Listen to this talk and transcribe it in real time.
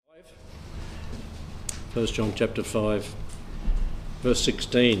1 John chapter 5, verse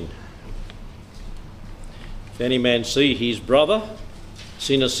 16. If any man see his brother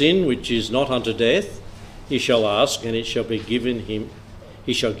sin a sin which is not unto death, he shall ask, and it shall be given him.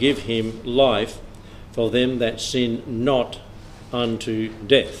 He shall give him life for them that sin not unto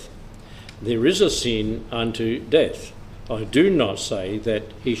death. There is a sin unto death. I do not say that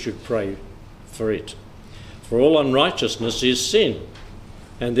he should pray for it. For all unrighteousness is sin,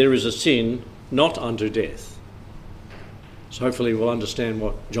 and there is a sin not unto death. So hopefully we'll understand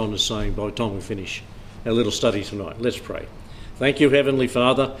what John is saying by the time we finish our little study tonight. Let's pray. Thank you, Heavenly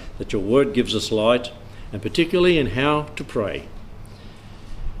Father, that your word gives us light, and particularly in how to pray.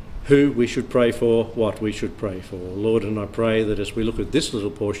 Who we should pray for, what we should pray for. Lord, and I pray that as we look at this little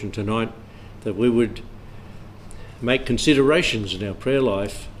portion tonight, that we would make considerations in our prayer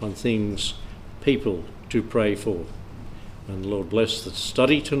life on things, people to pray for. And Lord, bless the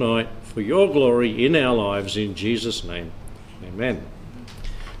study tonight for your glory in our lives, in Jesus' name. Amen.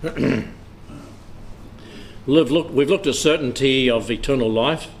 We've looked at certainty of eternal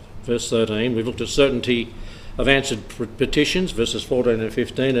life, verse 13. We've looked at certainty of answered petitions, verses 14 and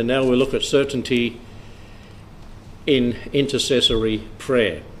 15. And now we'll look at certainty in intercessory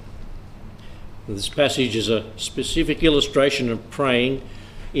prayer. This passage is a specific illustration of praying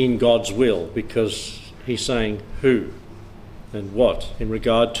in God's will, because he's saying who and what in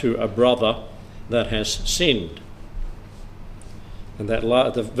regard to a brother that has sinned. And that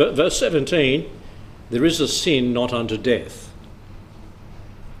verse 17, there is a sin not unto death.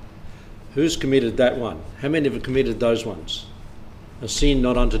 Who's committed that one? How many have committed those ones? A sin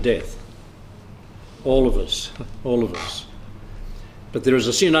not unto death. All of us. All of us. But there is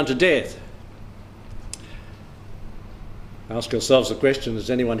a sin unto death. Ask ourselves the question, has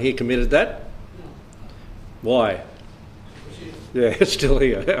anyone here committed that? No. Why? Yeah, it's still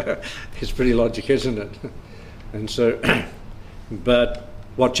here. It's pretty logic, isn't it? And so, but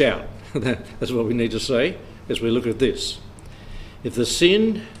watch out. That's what we need to say as we look at this. If the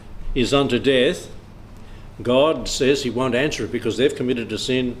sin is unto death, God says he won't answer it because they've committed a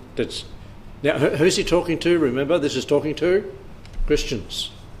sin that's... Now, who's he talking to? Remember, this is talking to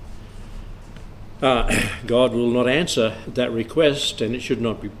Christians. God will not answer that request, and it should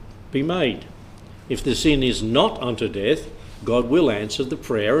not be made. If the sin is not unto death, God will answer the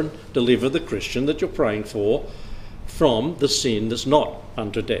prayer and deliver the Christian that you're praying for from the sin that's not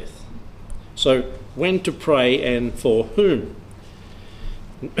unto death. So, when to pray and for whom?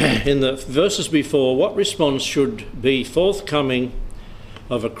 In the verses before, what response should be forthcoming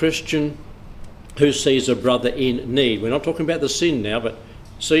of a Christian who sees a brother in need? We're not talking about the sin now, but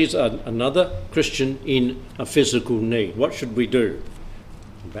sees another Christian in a physical need. What should we do?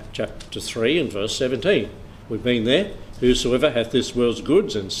 Back chapter 3 and verse 17. We've been there. Whosoever hath this world's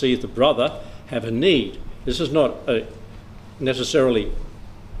goods and seeth a brother have a need. This is not necessarily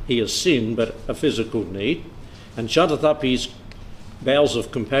he has sinned, but a physical need. And shutteth up his bowels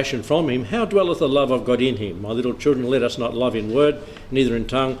of compassion from him. How dwelleth the love of God in him? My little children, let us not love in word, neither in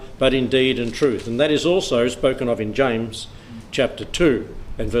tongue, but in deed and truth. And that is also spoken of in James chapter 2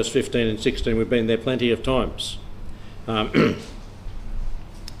 and verse 15 and 16. We've been there plenty of times. Don't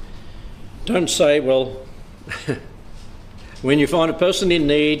say, well, when you find a person in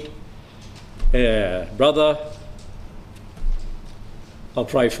need, brother, I'll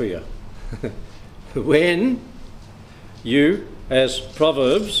pray for you. When you, as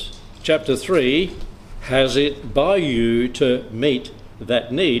Proverbs chapter 3 has it by you to meet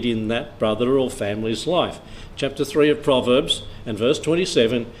that need in that brother or family's life. Chapter 3 of Proverbs and verse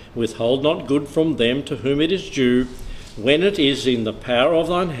 27, withhold not good from them to whom it is due, when it is in the power of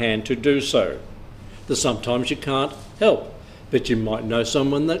thine hand to do so. That sometimes you can't help, but you might know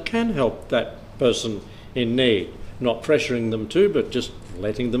someone that can help that person in need. Not pressuring them to, but just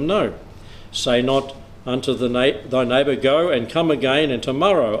letting them know. Say not unto thy neighbour, go and come again, and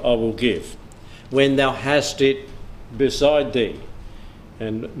tomorrow I will give, when thou hast it beside thee.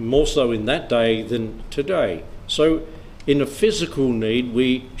 And more so in that day than today. So in a physical need,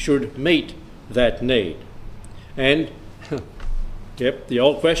 we should meet that need. And, yep, the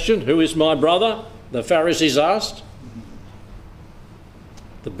old question, who is my brother? The Pharisees asked.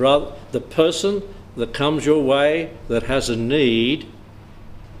 The person that comes your way that has a need,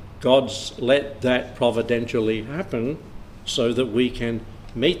 God's let that providentially happen so that we can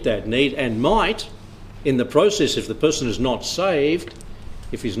meet that need, and might, in the process, if the person is not saved,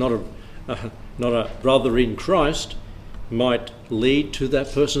 if he's not a brother in Christ, might lead to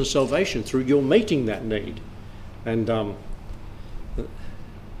that person's salvation through your meeting that need. And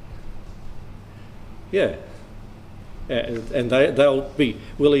and they'll be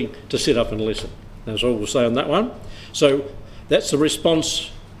willing to sit up and listen. That's all we'll say on that one. So that's the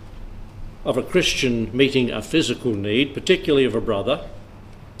response of a Christian meeting a physical need, particularly of a brother.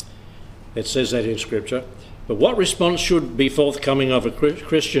 It says that in Scripture. But what response should be forthcoming of a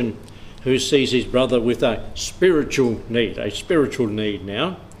Christian who sees his brother with a spiritual need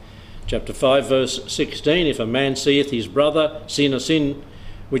now? Chapter 5, verse 16, if a man seeth his brother sin a sin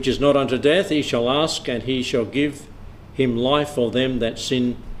which is not unto death, he shall ask, and he shall give him life for them that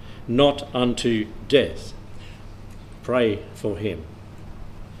sin not unto death. Pray for him,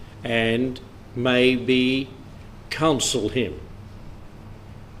 and maybe counsel him.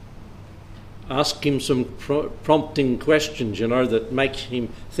 Ask him some prompting questions, that make him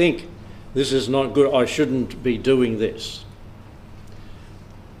think, this is not good, I shouldn't be doing this.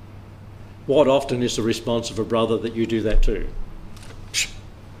 What often is the response of a brother that you do that to?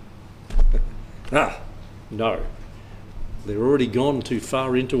 No. They're already gone too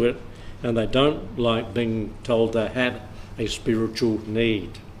far into it, and they don't like being told they had a spiritual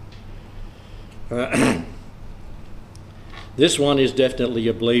need. This one is definitely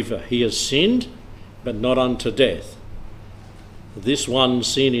a believer. He has sinned, but not unto death. This one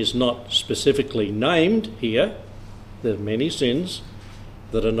sin is not specifically named here. There are many sins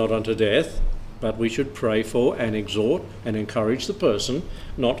that are not unto death, but we should pray for and exhort and encourage the person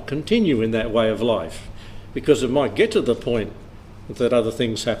not continue in that way of life, because it might get to the point that other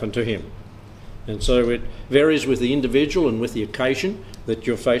things happen to him. And so it varies with the individual and with the occasion that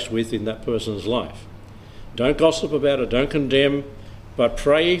you're faced with in that person's life. Don't gossip about it, don't condemn, but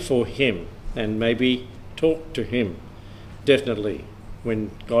pray for him and maybe talk to him, definitely,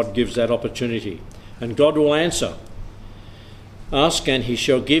 when God gives that opportunity. And God will answer. Ask and he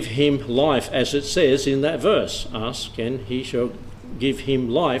shall give him life, as it says in that verse. Ask and he shall give him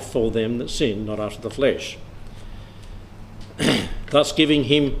life for them that sin, not after the flesh. Thus giving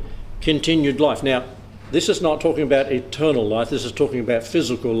him continued life. Now, this is not talking about eternal life, this is talking about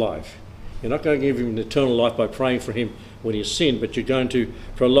physical life. You're not going to give him eternal life by praying for him when he's sinned, but you're going to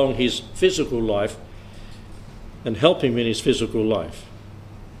prolong his physical life and help him in his physical life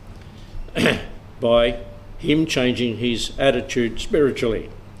by him changing his attitude spiritually.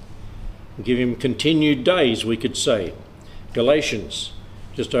 Give him continued days, we could say. Galatians,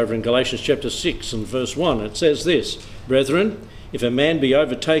 just over in Galatians chapter 6 and verse 1, it says this, Brethren, if a man be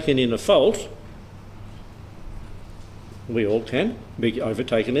overtaken in a fault, we all can be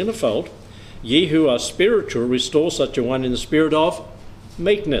overtaken in a fault, ye who are spiritual, restore such a one in the spirit of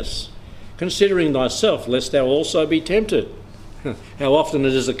meekness, considering thyself, lest thou also be tempted. How often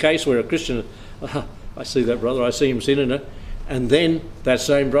it is the case where a Christian, I see that brother, I see him sinning it, and then that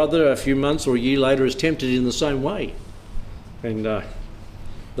same brother a few months or a year later is tempted in the same way. And the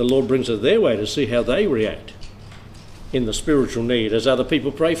Lord brings it their way to see how they react in the spiritual need as other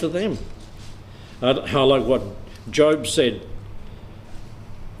people pray for them. I like what Job said.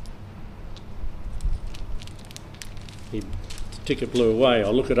 The ticket blew away.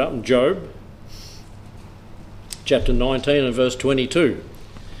 I'll look it up in Job, chapter 19 and verse 22,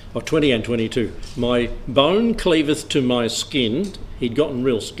 or 20 and 22. My bone cleaveth to my skin, he'd gotten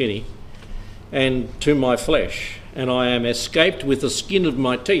real skinny, and to my flesh, and I am escaped with the skin of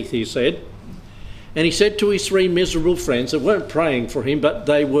my teeth, he said. And he said to his three miserable friends that weren't praying for him, but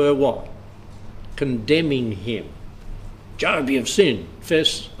they were what? Condemning him. Job, you've sinned.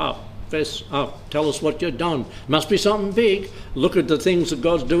 Fess up. Fess up. Tell us what you've done. Must be something big. Look at the things that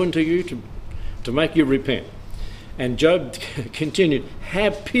God's doing to you to make you repent. And Job continued,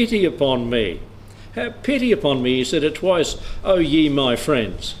 have pity upon me. Have pity upon me, he said it twice, O ye my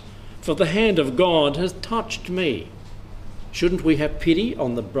friends, for the hand of God has touched me. Shouldn't we have pity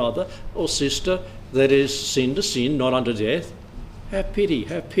on the brother or sister that is sin to sin, not unto death? Have pity,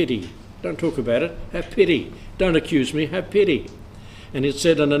 have pity. Don't talk about it. Have pity. Don't accuse me, have pity. And it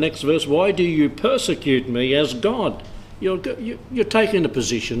said in the next verse, why do you persecute me as God? You're taking the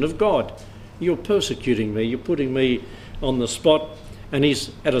position of God. You're persecuting me. You're putting me on the spot. And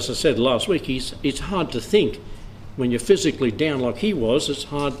he's, as I said last week, it's hard to think. When you're physically down like he was, it's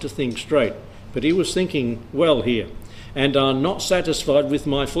hard to think straight. But he was thinking well here. And are not satisfied with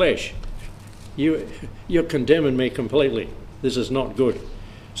my flesh. You're condemning me completely. This is not good.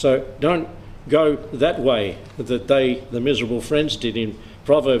 So don't go that way that the miserable friends did. In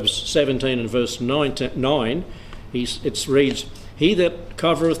Proverbs 17 and verse 9, it reads, he that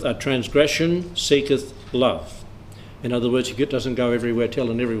covereth a transgression seeketh love. In other words, he doesn't go everywhere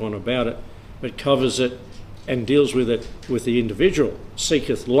telling everyone about it, but covers it and deals with it with the individual,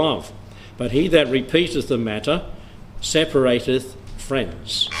 seeketh love. But he that repeateth the matter separateth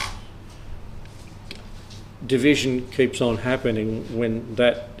friends. division keeps on happening when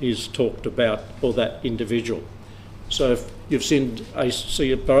that is talked about, or that individual. So if you've sinned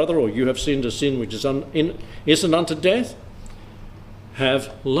see a brother, or you have sinned a sin which is isn't unto death,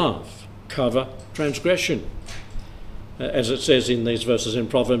 have love, cover transgression. As it says in these verses in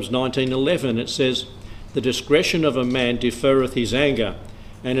Proverbs 19:11, it says, "The discretion of a man deferreth his anger,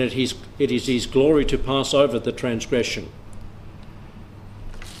 and it is his glory to pass over the transgression."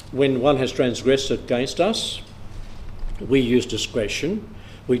 When one has transgressed against us, we use discretion.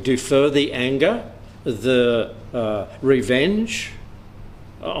 We defer the anger, the revenge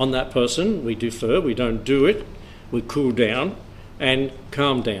on that person. We defer, we don't do it. We cool down and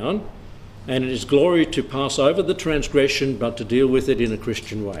calm down. And it is glory to pass over the transgression, but to deal with it in a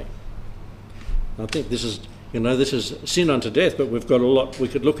Christian way. I think this is sin unto death, but we've got a lot we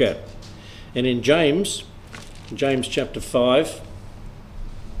could look at. And in James chapter 5,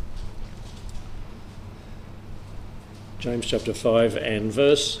 James chapter 5 and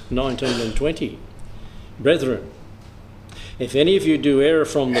verse 19 and 20. "Brethren, if any of you do err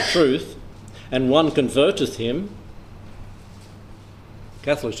from the truth, and one converteth him,"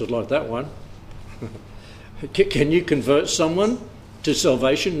 Catholics would like that one. Can you convert someone to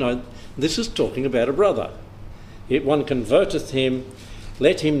salvation? No, this is talking about a brother. "If one converteth him,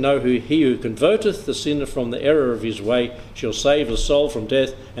 let him know he who converteth the sinner from the error of his way shall save a soul from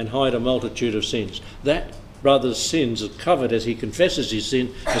death and hide a multitude of sins." That brother's sins are covered as he confesses his sin,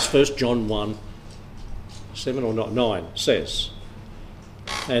 as 1 John 1:7 or 9 says.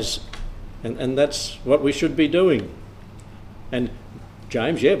 And that's what we should be doing. And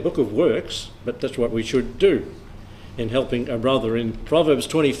James, book of works, but that's what we should do in helping a brother. In Proverbs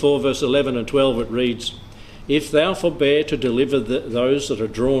 24 verse 11 and 12 it reads, "If thou forbear to deliver those that are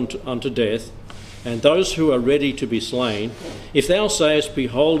drawn unto death, and those who are ready to be slain, if thou sayest,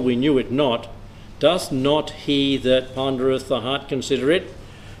 Behold, we knew it not, doth not he that pondereth the heart consider it?"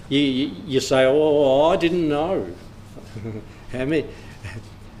 You say, "Oh, I didn't know." How many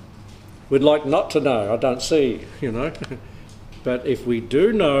would like not to know? I don't see, But if we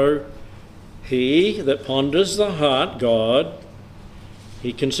do know, he that ponders the heart, God,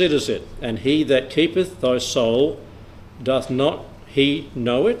 he considers it. And he that keepeth thy soul, doth not he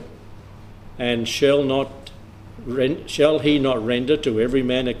know it? And shall he not render to every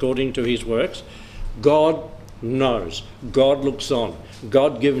man according to his works? God knows. God looks on.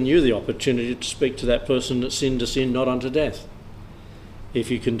 God given you the opportunity to speak to that person that sinned a sin not unto death,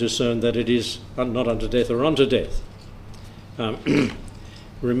 if you can discern that it is not unto death or unto death.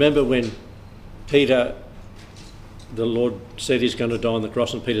 Remember when Peter, the Lord said he's going to die on the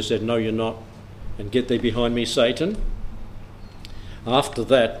cross, and Peter said, "No, you're not, and get thee behind me, Satan." After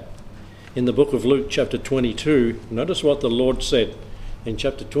that, in the book of Luke chapter 22, notice what the Lord said in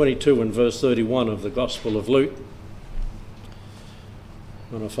chapter 22 and verse 31 of the Gospel of Luke.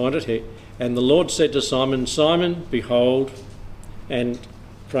 When I find it here. "And the Lord said to Simon, Simon, behold," and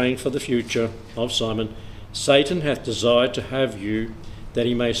praying for the future of Simon, "Satan hath desired to have you, that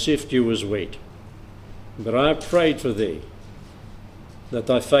he may sift you as wheat. But I have prayed for thee, that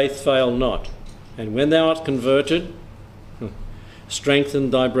thy faith fail not. And when thou art converted,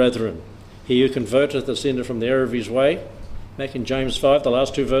 strengthen thy brethren. He who converteth the sinner from the error of his way," back in James 5, the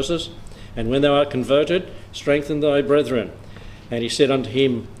last two verses, "and when thou art converted, strengthen thy brethren. And he said unto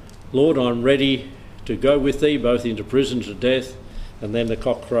him, Lord, I am ready to go with thee, both into prison to death, and then the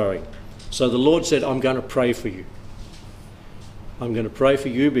cock crowing." So the Lord said, "I'm going to pray for you. I'm going to pray for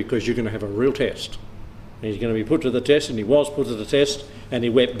you because you're going to have a real test." And he's going to be put to the test, and he was put to the test, and he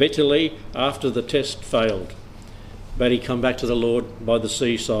wept bitterly after the test failed. But he come back to the Lord by the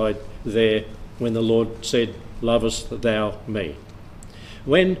seaside there when the Lord said, "Lovest thou me?"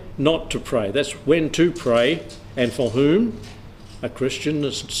 When not to pray, that's when to pray, and for whom a Christian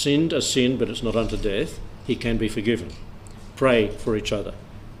has sinned a sin, but it's not unto death, he can be forgiven. Pray for each other.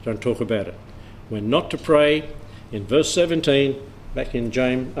 Don't talk about it. When not to pray, in verse 17, back in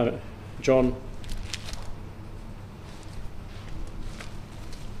John,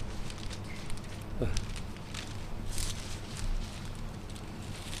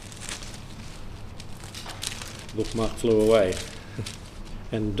 bookmark flew away.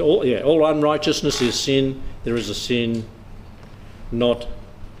 And all unrighteousness is sin. There is a sin not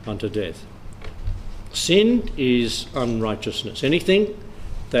unto death. Sin is unrighteousness. Anything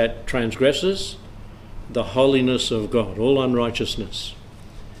that transgresses the holiness of God, all unrighteousness.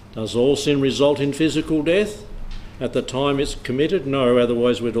 Does all sin result in physical death at the time it's committed? No,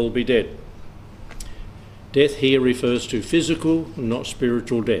 otherwise we'd all be dead. Death here refers to physical, not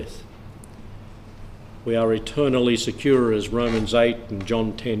spiritual death. We are eternally secure, as Romans 8 and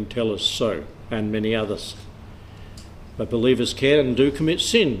John 10 tell us so, and many others But believers can and do commit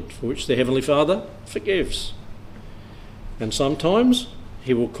sin, for which the Heavenly Father forgives. And sometimes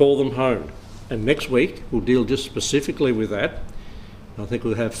he will call them home. And next week we'll deal just specifically with that. I think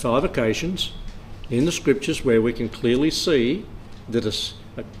we'll have 5 occasions in the Scriptures where we can clearly see that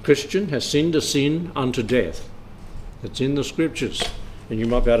a Christian has sinned a sin unto death. It's in the Scriptures. And you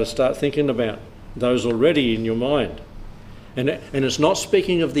might be able to start thinking about those already in your mind. And it's not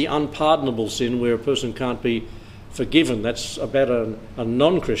speaking of the unpardonable sin where a person can't be forgiven. That's about a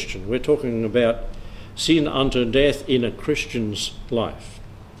non-Christian. We're talking about sin unto death in a Christian's life.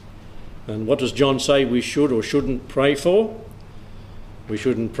 And what does John say we should or shouldn't pray for? We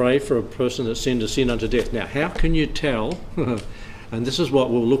shouldn't pray for a person that sinned a sin unto death. Now, how can you tell, and this is what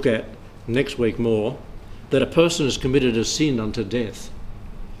we'll look at next week more, that a person has committed a sin unto death?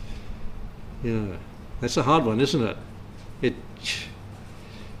 Yeah, that's a hard one, isn't it?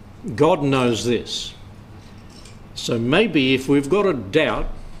 God knows this. So maybe if we've got a doubt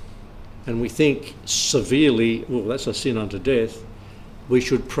and we think severely, well, that's a sin unto death, we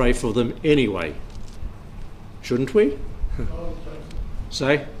should pray for them anyway. Shouldn't we?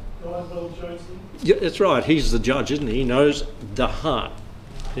 Say? Yeah, that's right. He's the judge, isn't he? He knows the heart.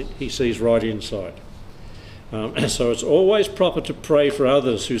 He sees right inside. So it's always proper to pray for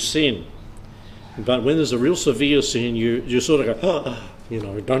others who sin. But when there's a real severe sin, you sort of go,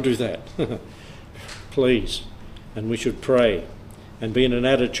 don't do that. Please. And we should pray and be in an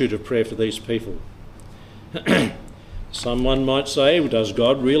attitude of prayer for these people. Someone might say, does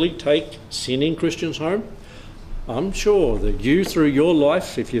God really take sinning Christians home? I'm sure that you, through your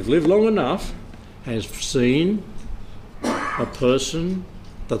life, if you've lived long enough, has seen a person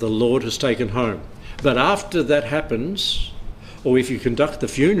that the Lord has taken home. But after that happens, or if you conduct the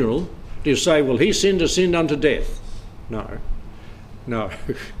funeral, do you say, well, he sinned a sin unto death? No.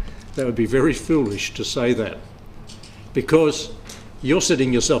 That would be very foolish to say that. Because you're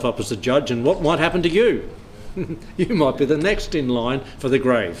setting yourself up as a judge, and what might happen to you? You might be the next in line for the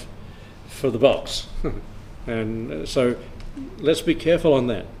grave, for the box. And so let's be careful on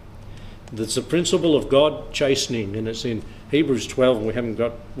that. There's a principle of God chastening, and it's in Hebrews 12, and we haven't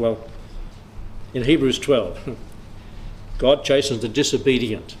got, in Hebrews 12, God chastens the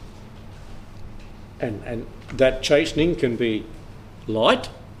disobedient. And that chastening can be light,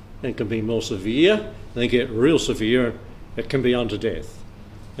 and can be more severe. They get real severe, it can be unto death.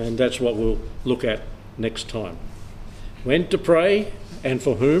 And that's what we'll look at next time. When to pray and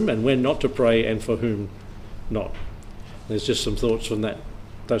for whom, and when not to pray and for whom not. There's just some thoughts from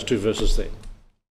those 2 verses there.